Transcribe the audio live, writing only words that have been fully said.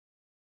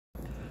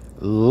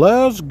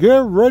Let's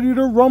get ready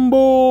to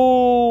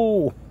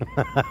rumble.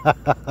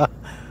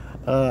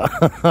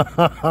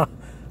 I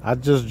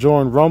just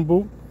joined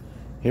Rumble.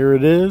 Here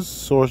it is,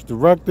 source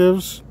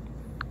directives.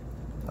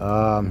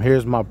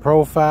 Here's my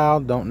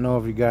profile. Don't know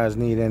if you guys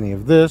need any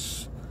of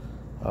this.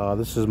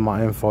 This is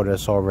my info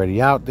that's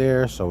already out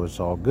there, so it's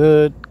all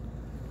good.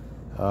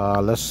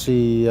 Let's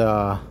see.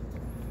 As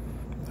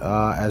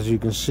you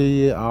can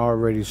see, I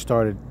already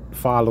started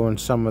following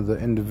some of the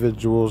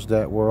individuals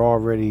that were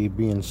already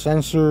being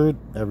censored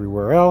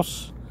everywhere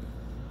else.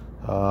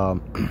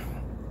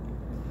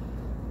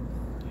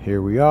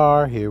 Here we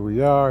are.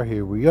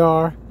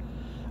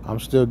 I'm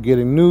still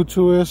getting new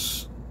to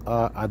this.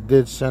 I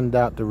did send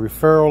out the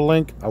referral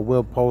link. I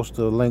will post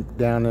a link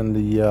down in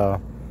the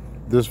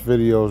this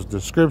video's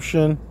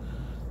description.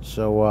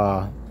 So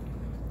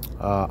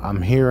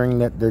I'm hearing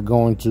that they're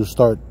going to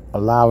start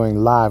allowing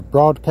live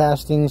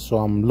broadcasting, so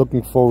I'm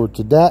looking forward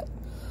to that,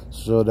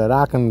 so that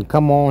I can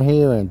come on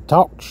here and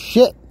talk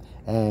shit,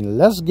 and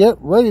let's get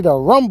ready to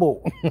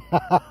rumble.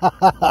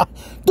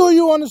 Do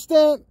you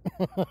understand?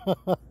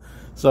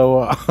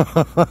 So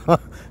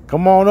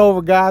come on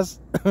over, guys.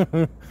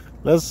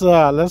 let's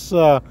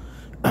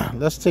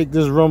take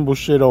this rumble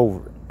shit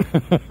over.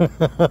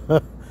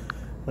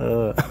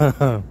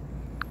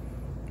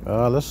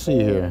 Let's see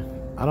here.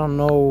 I don't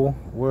know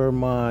where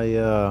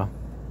my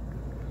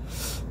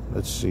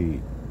let's see,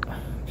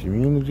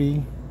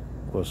 community,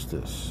 what's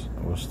this?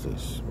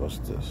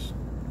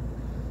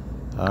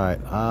 All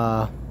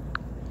right,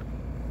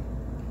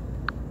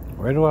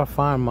 where do I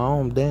find my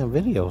own damn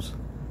videos?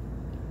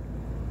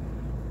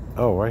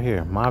 Oh, right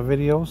here, my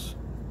videos.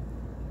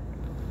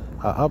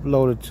 I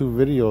uploaded 2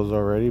 videos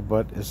already,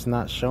 but it's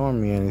not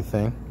showing me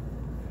anything.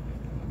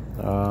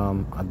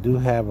 I do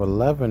have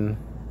 11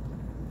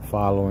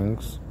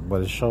 followings,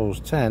 but it shows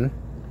 10.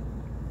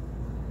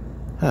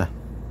 Huh.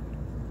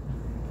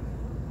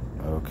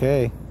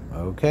 Okay.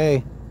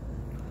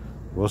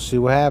 We'll see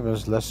what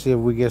happens. Let's see if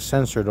we get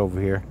censored over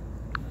here.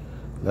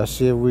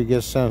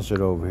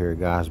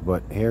 Guys.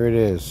 But here it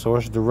is,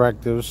 source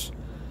directives.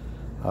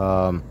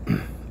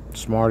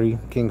 Smarty,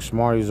 King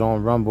Smarty's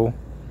on Rumble,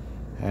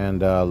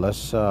 and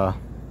let's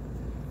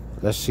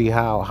see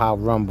how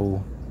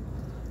Rumble.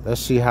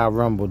 Let's see how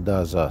Rumble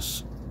does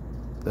us.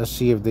 Let's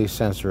see if they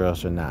censor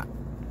us or not.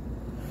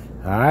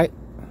 All right.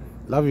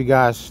 Love you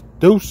guys.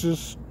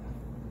 Deuces.